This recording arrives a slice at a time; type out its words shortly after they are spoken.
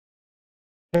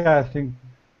broadcasting.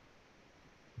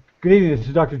 Good evening, this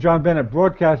is Dr. John Bennett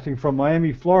broadcasting from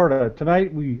Miami, Florida.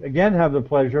 Tonight we again have the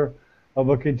pleasure of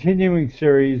a continuing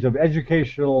series of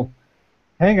educational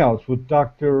hangouts with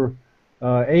Dr.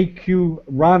 A.Q.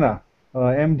 Rana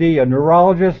MD, a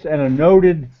neurologist and a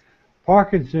noted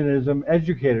Parkinsonism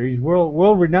educator. He's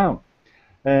world-renowned.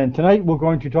 And tonight we're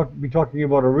going to be talking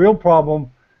about a real problem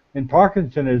in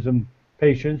Parkinsonism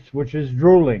patients, which is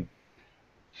drooling.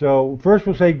 So first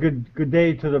we'll say good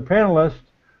day to the panelists.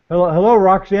 Hello,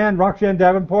 Roxanne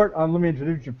Davenport. Let me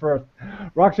introduce you first.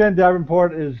 Roxanne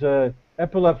Davenport is an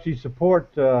epilepsy support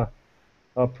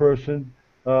person.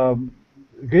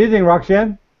 Good evening,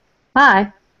 Roxanne.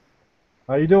 Hi.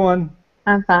 How you doing?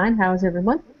 I'm fine. How's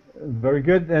everyone? Very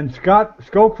good. And Scott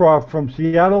Scowcroft from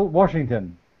Seattle,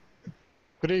 Washington.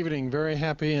 Good evening. Very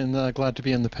happy and glad to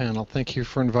be in the panel. Thank you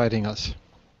for inviting us.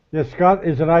 Yes, Scott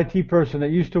is an IT person that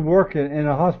used to work in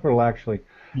a hospital, actually.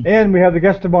 And we have the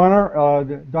guest of honor,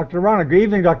 Dr. Rana. Good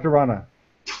evening, Dr. Rana.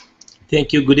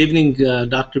 Thank you. Good evening,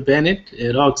 Dr. Bennett,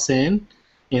 Roxanne,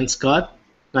 and Scott.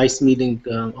 Nice meeting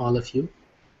all of you.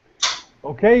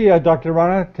 Okay, Dr.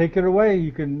 Rana, take it away.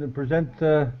 You can present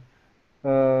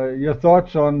your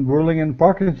thoughts on drooling and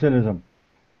Parkinsonism.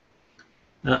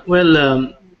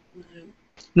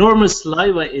 Normal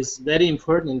saliva is very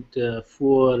important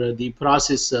for the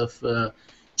process of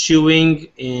chewing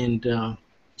and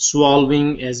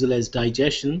swallowing as well as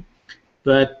digestion,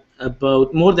 but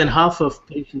about more than half of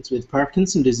patients with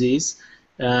Parkinson's disease,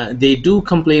 they do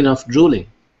complain of drooling.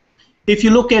 If you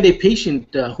look at a patient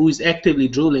who is actively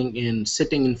drooling and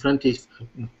sitting in front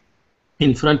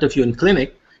of you in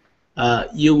clinic,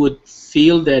 you would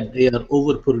feel that they are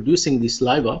overproducing the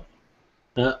saliva,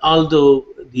 although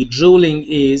the drooling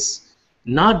is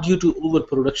not due to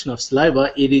overproduction of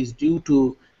saliva, it is due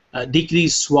to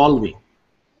decreased swallowing.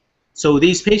 So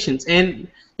these patients, and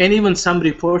even some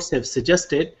reports have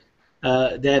suggested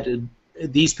that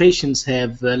these patients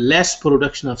have less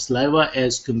production of saliva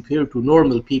as compared to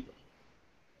normal people.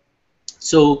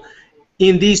 So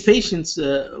in these patients,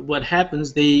 what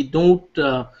happens, they don't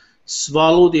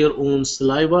swallow their own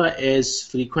saliva as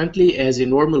frequently as a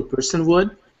normal person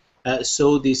would.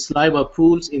 So the saliva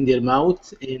pools in their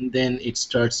mouth and then it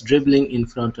starts dribbling in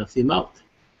front of the mouth.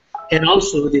 And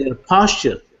also their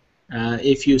posture.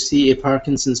 If you see a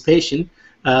Parkinson's patient,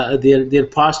 their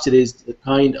posture is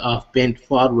kind of bent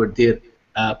forward. Their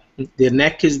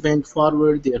neck is bent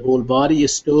forward, their whole body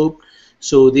is stooped.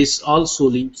 So this also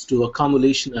leads to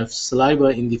accumulation of saliva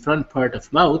in the front part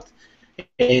of mouth,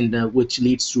 and which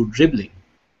leads to dribbling.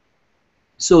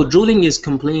 So drooling is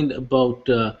complained about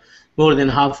more than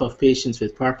half of patients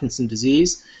with Parkinson's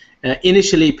disease.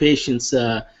 Initially, patients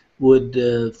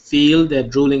would feel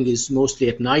that drooling is mostly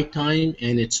at night time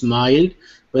and it's mild,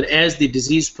 but as the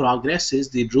disease progresses,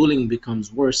 the drooling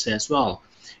becomes worse as well.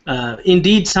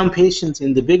 Indeed, some patients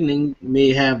in the beginning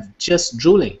may have just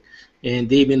drooling and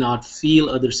they may not feel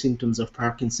other symptoms of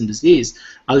Parkinson's disease.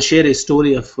 I'll share a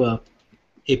story of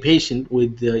a patient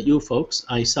with you folks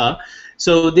I saw.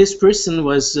 So this person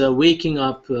was waking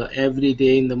up every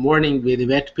day in the morning with a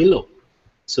wet pillow.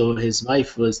 So his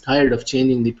wife was tired of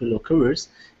changing the pillow covers.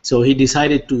 So he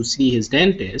decided to see his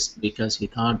dentist because he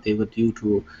thought they were due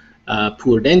to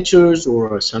poor dentures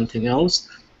or something else.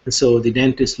 So the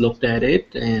dentist looked at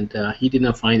it and he did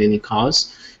not find any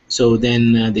cause. So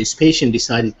then this patient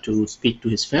decided to speak to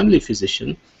his family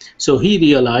physician. So he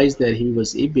realized that he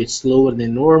was a bit slower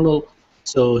than normal.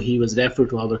 So he was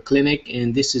referred to our clinic,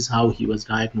 and this is how he was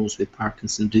diagnosed with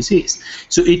Parkinson's disease.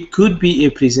 So it could be a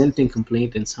presenting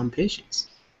complaint in some patients.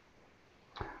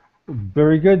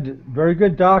 Very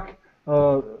good, Doc.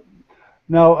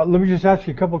 Now, let me just ask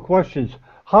you a couple of questions.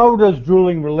 How does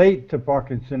drooling relate to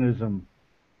Parkinsonism?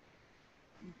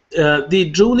 The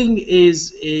drooling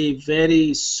is a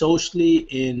very socially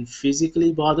and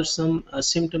physically bothersome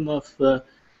symptom of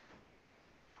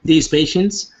these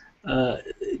patients.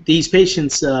 These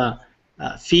patients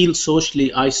feel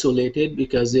socially isolated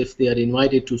because if they are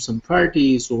invited to some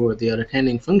parties or they are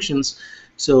attending functions,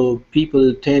 so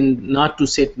people tend not to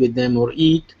sit with them or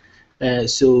eat.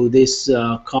 So this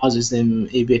causes them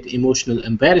a bit emotional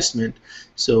embarrassment.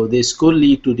 So this could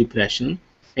lead to depression,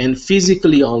 and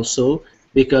physically also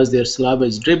because their saliva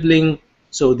is dribbling,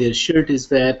 so their shirt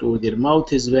is wet or their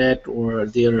mouth is wet or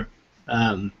their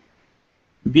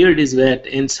beard is wet,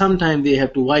 and sometimes they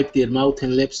have to wipe their mouth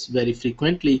and lips very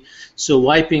frequently. So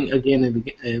wiping again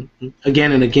and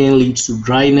again leads to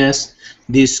dryness.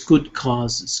 This could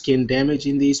cause skin damage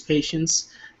in these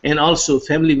patients, and also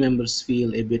family members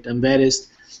feel a bit embarrassed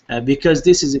because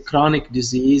this is a chronic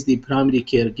disease. The primary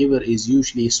caregiver is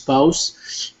usually a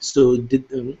spouse, so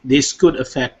this could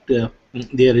affect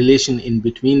their relation in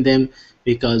between them,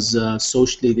 because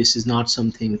socially this is not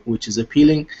something which is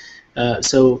appealing.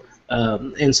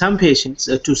 In some patients,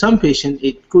 to some patients,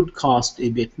 it could cost a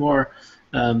bit more.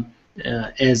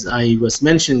 As I was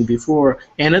mentioning before,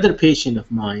 another patient of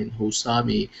mine who saw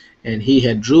me, and he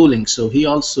had drooling, so he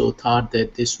also thought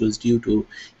that this was due to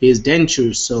his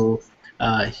dentures. So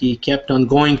he kept on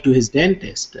going to his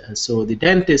dentist. So the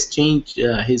dentist changed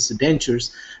his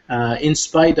dentures in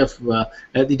spite of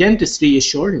the dentistry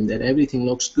assured him that everything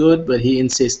looks good, but he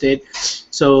insisted.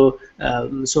 So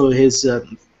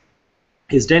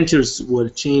his dentures were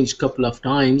changed a couple of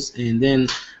times, and then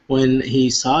when he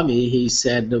saw me, he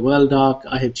said, "Well, doc,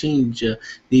 I have changed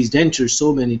these dentures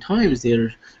so many times.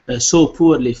 They're so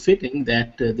poorly fitting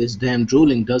that this damn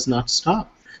drooling does not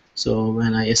stop." So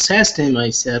when I assessed him, I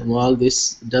said, "Well,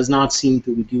 this does not seem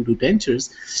to be due to dentures.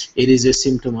 It is a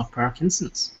symptom of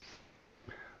Parkinson's."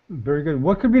 Very good.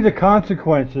 What could be the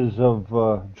consequences of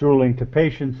drooling to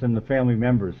patients and the family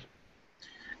members?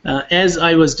 As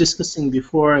I was discussing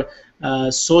before,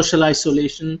 social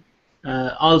isolation,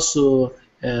 also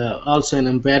an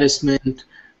embarrassment,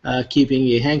 keeping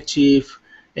a handkerchief,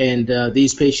 and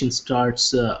these patients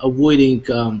starts avoiding.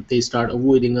 They start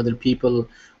avoiding other people,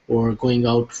 or going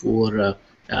out for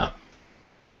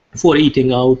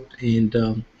eating out, and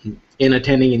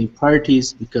attending any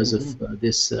parties because of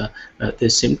this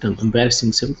symptom,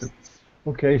 embarrassing symptom.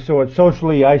 Okay, so it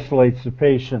socially isolates the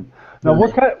patient. Now,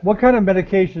 what kind of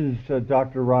medications,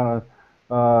 Dr. Rana,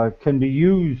 can be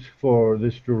used for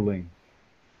this drooling?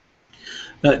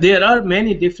 There are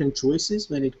many different choices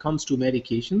when it comes to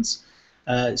medications.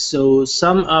 So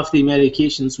some of the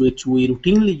medications which we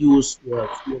routinely use for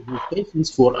these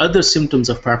patients for other symptoms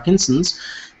of Parkinson's,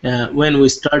 when we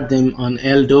start them on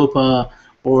L-DOPA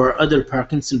or other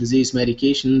Parkinson disease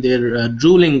medication, their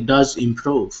drooling does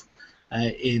improve.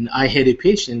 And I had a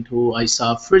patient who I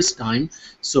saw first time,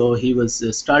 so he was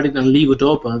started on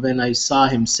levodopa. When I saw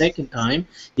him second time,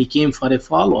 he came for a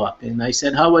follow-up, and I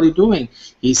said, "How are you doing?"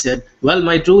 He said, "Well,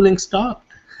 my drooling stopped."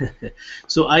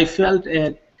 So I felt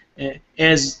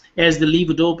as the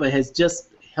levodopa has just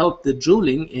helped the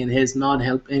drooling and has not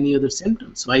helped any other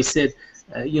symptoms. So I said,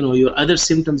 your other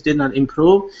symptoms did not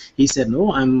improve. He said,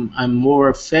 "No, I'm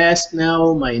more fast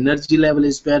now. My energy level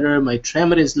is better. My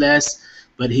tremor is less."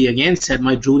 But he again said,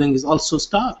 "My drooling is also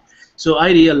stopped." So I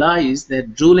realized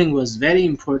that drooling was very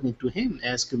important to him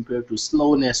as compared to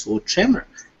slowness or tremor.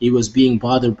 He was being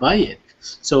bothered by it.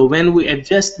 So when we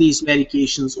adjust these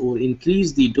medications or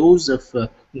increase the dose of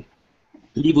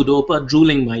levodopa,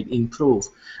 drooling might improve.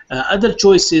 Other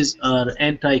choices are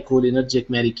anticholinergic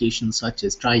medications such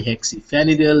as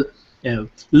trihexyphenidyl,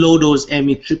 low-dose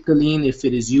amitriptyline if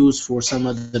it is used for some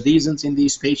other reasons in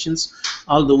these patients,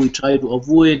 although we try to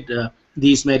avoid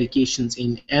these medications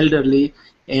in elderly,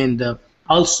 and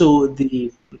also the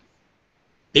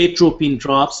atropine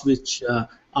drops, which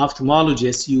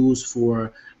ophthalmologists use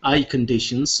for eye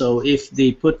conditions. So if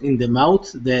they put in the mouth,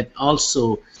 that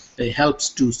also helps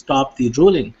to stop the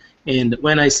drooling. And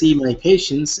when I see my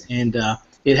patients, and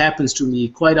it happens to me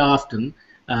quite often,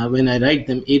 when I write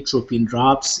them atropine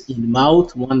drops in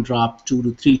mouth, 1 drop 2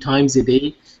 to 3 times a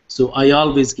day. So I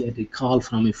always get a call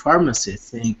from a pharmacist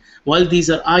saying, "Well, these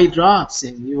are eye drops,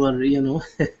 and you are,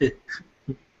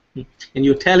 and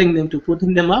you're telling them to put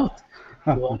in the mouth."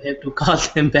 So I have to call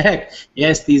them back.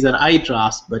 "Yes, these are eye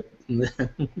drops, but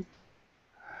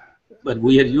but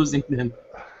we are using them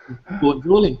for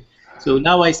drooling." So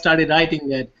now I started writing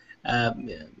that,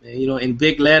 in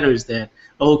big letters, that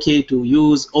okay to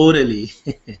use orally.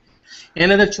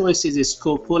 Another choice is a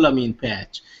scopolamine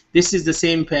patch. This is the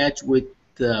same patch with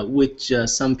which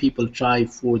some people try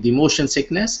for the motion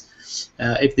sickness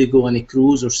if they go on a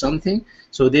cruise or something.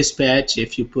 So this patch,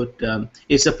 if you put,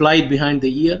 it's applied behind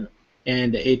the ear,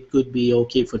 and it could be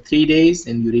okay for 3 days,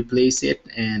 and you replace it,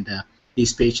 and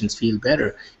these patients feel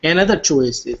better. Another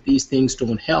choice, if these things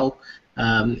don't help,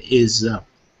 is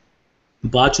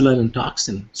botulinum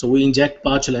toxin. So we inject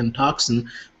botulinum toxin,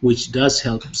 which does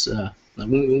help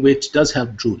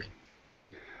drooling.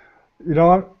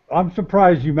 I'm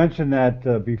surprised you mentioned that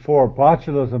before,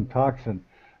 botulism toxin,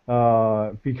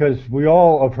 because we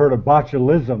all have heard of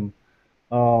botulism.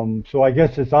 So I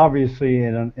guess it's obviously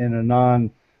in a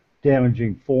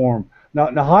non-damaging form.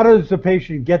 Now, how does the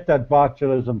patient get that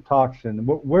botulism toxin?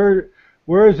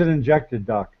 Where is it injected,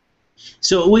 Doc?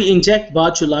 So we inject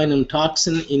botulinum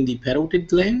toxin in the parotid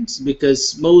glands,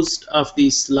 because most of the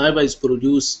saliva is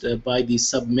produced by the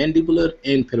submandibular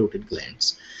and parotid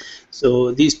glands.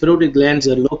 So these parotid glands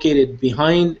are located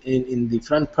behind in the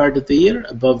front part of the ear,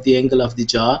 above the angle of the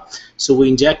jaw. So we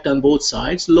inject on both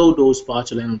sides, low dose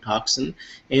botulinum toxin,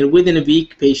 and within a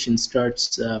week, patient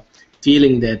starts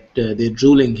feeling that their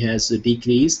drooling has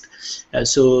decreased.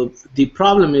 So the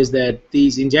problem is that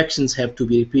these injections have to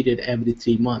be repeated every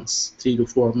 3 months, 3 to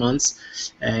 4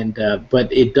 months, and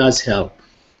but it does help.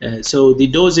 So the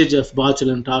dosage of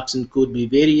botulinum toxin could be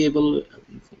variable,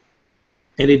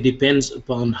 and it depends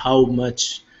upon how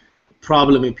much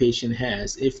problem a patient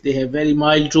has. If they have very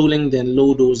mild drooling, then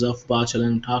low dose of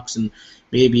botulinum toxin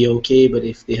may be okay, but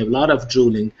if they have a lot of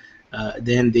drooling,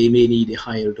 then they may need a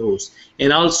higher dose.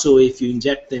 And also, if you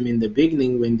inject them in the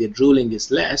beginning when the drooling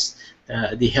is less,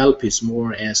 the help is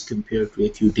more as compared to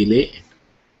if you delay it.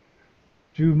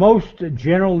 Do most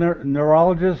general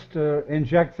neurologists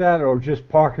inject that, or just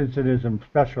Parkinsonism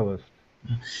specialists?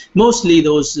 Mostly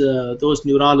those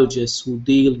neurologists who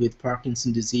deal with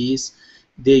Parkinson disease,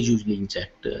 they usually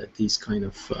inject these kind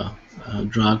of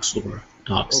drugs or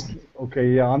toxin.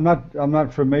 Okay, yeah, I'm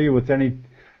not familiar with any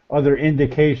other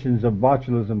indications of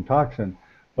botulism toxin,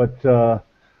 but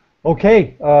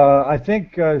okay, I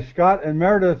think Scott and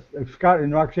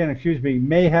Roxanne, excuse me,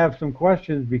 may have some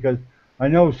questions, because I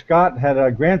know Scott had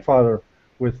a grandfather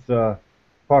with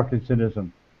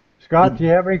Parkinsonism. Scott, do you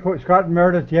have any? Scott and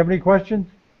Meredith, do you have any questions?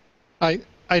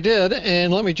 I did,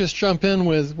 and let me just jump in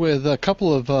with a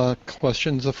couple of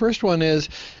questions. The first one is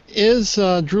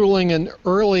drooling an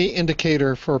early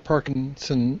indicator for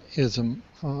Parkinsonism?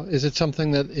 Is it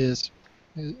something that is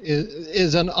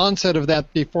an onset of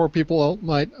that before people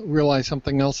might realize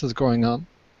something else is going on?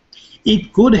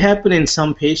 It could happen in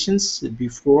some patients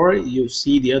before you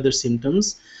see the other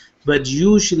symptoms, but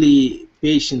usually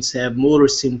patients have motor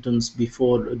symptoms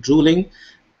before drooling.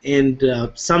 And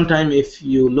sometimes if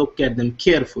you look at them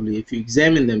carefully, if you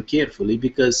examine them carefully,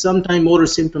 because sometimes motor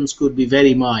symptoms could be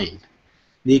very mild.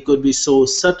 They could be so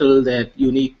subtle that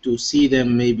you need to see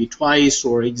them maybe twice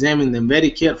or examine them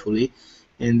very carefully,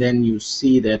 and then you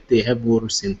see that they have motor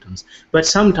symptoms. But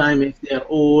sometimes if they are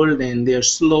old and they are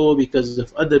slow because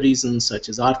of other reasons such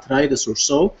as arthritis or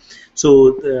so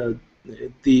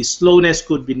the slowness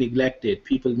could be neglected.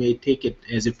 People may take it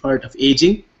as a part of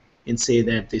aging and say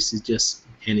that this is just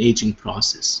an aging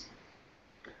process.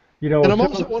 You know, and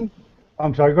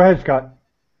I'm sorry, go ahead, Scott.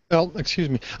 Well, excuse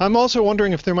me. I'm also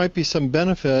wondering if there might be some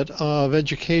benefit of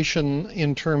education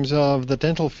in terms of the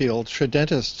dental field. Should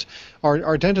dentists,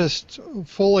 are dentists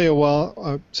fully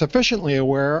sufficiently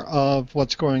aware of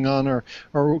what's going on,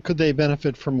 or could they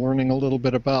benefit from learning a little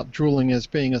bit about drooling as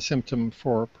being a symptom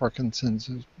for Parkinson's?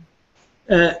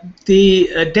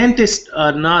 The dentists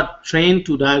are not trained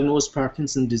to diagnose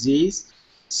Parkinson's disease,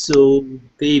 so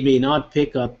they may not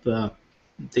pick up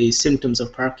the symptoms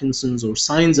of Parkinson's or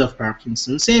signs of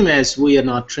Parkinson's, same as we are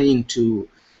not trained to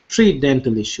treat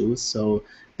dental issues, so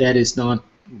that is not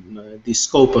the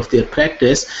scope of their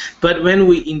practice. But when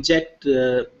we inject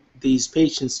these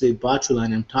patients with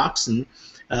botulinum toxin,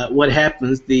 what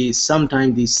happens,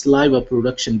 sometimes the saliva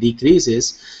production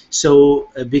decreases, so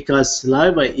because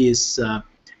saliva is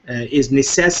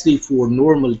necessary for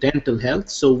normal dental health,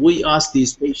 so we ask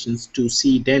these patients to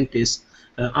see dentists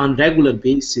on regular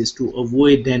basis to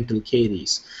avoid dental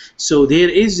caries. So there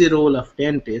is a role of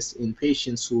dentists in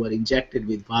patients who are injected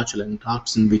with botulinum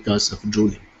toxin because of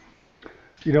drooling.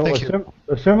 You know,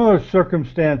 a similar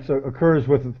circumstance occurs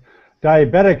with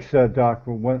diabetics, Doc.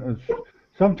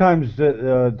 Sometimes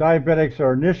diabetics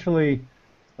are initially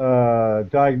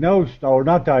diagnosed, or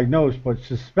not diagnosed, but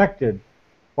suspected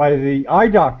by the eye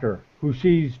doctor, who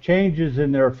sees changes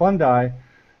in their fundi,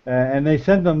 and they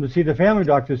send them to see the family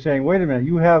doctor saying, wait a minute,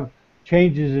 you have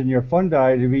changes in your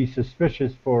fundi to be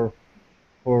suspicious for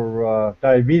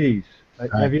diabetes.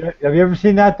 Right. Have you ever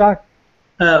seen that, Doc?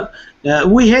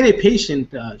 We had a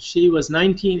patient, she was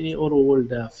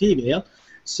 19-year-old female,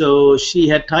 so she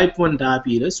had type 1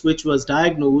 diabetes, which was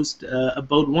diagnosed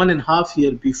about 1.5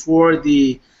 years before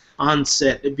the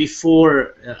onset,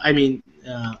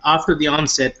 after the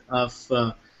onset of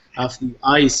the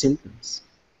eye symptoms.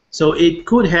 So it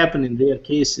could happen in rare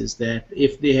cases that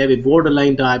if they have a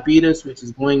borderline diabetes, which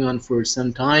is going on for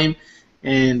some time,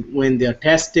 and when they're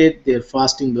tested, their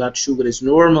fasting blood sugar is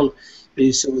normal,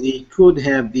 so they could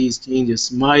have these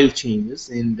changes, mild changes,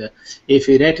 and if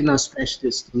a retina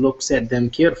specialist looks at them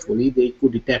carefully, they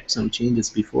could detect some changes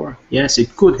before. Yes,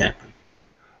 it could happen.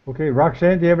 Okay,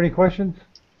 Roxanne, do you have any questions?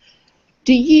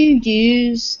 Do you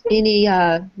use any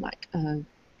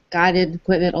guided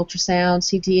equipment, ultrasound,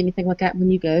 CT, anything like that when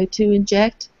you go to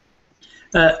inject?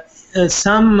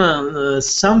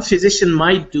 Some physician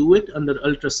might do it under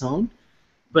ultrasound,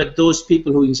 But those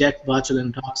people who inject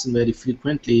botulinum toxin very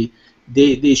frequently,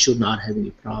 they should not have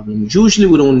any problem. Usually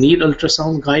we don't need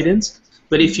ultrasound guidance,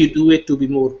 but if you do it to be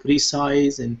more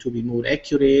precise and to be more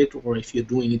accurate, or if you're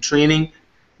doing training,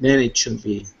 then it should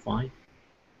be fine.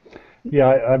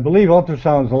 Yeah, I believe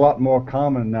ultrasound is a lot more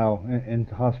common now in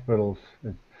hospitals.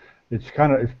 It's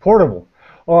portable.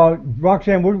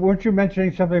 Roxanne, weren't you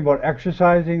mentioning something about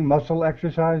exercising, muscle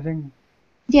exercising?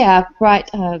 Yeah, right.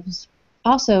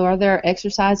 Also, are there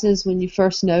exercises when you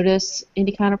first notice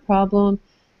any kind of problem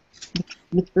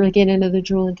with really getting into the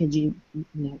drooling? Could you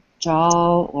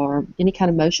jaw or any kind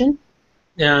of motion?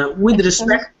 With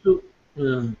respect to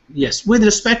yes, with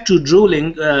respect to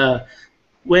drooling,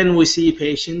 when we see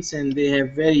patients and they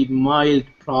have very mild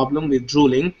problem with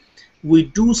drooling, we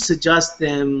do suggest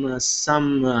them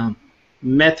some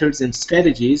methods and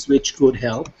strategies which could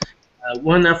help.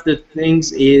 One of the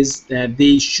things is that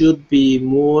they should be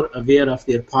more aware of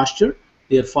their posture,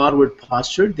 their forward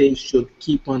posture. They should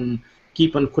keep on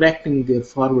correcting their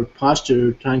forward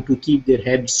posture, trying to keep their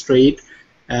head straight,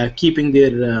 keeping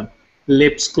their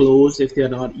lips closed if they are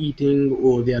not eating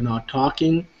or they are not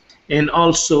talking, and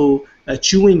also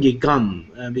chewing a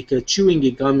gum, because chewing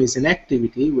a gum is an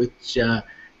activity which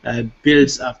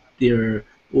builds up their,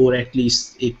 or at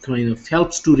least it kind of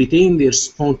helps to retain their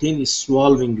spontaneous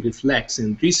swallowing reflex,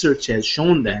 and research has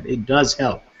shown that it does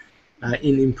help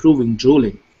in improving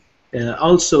drooling.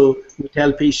 Also, we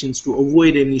tell patients to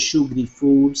avoid any sugary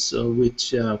foods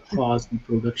which cause the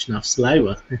production of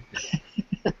saliva.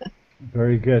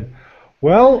 Very good.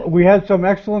 Well, we had some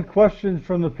excellent questions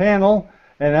from the panel,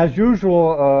 and as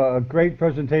usual, a great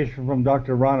presentation from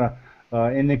Dr. Rana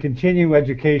in the continuing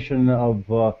education of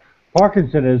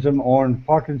Parkinsonism on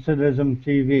Parkinsonism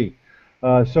TV.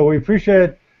 So we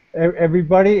appreciate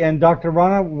everybody, and Dr.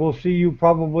 Rana, we'll see you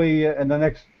probably in the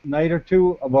next night or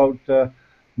two about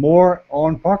more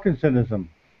on Parkinsonism.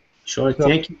 Sure,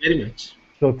 thank you very much.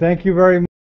 So thank you very much.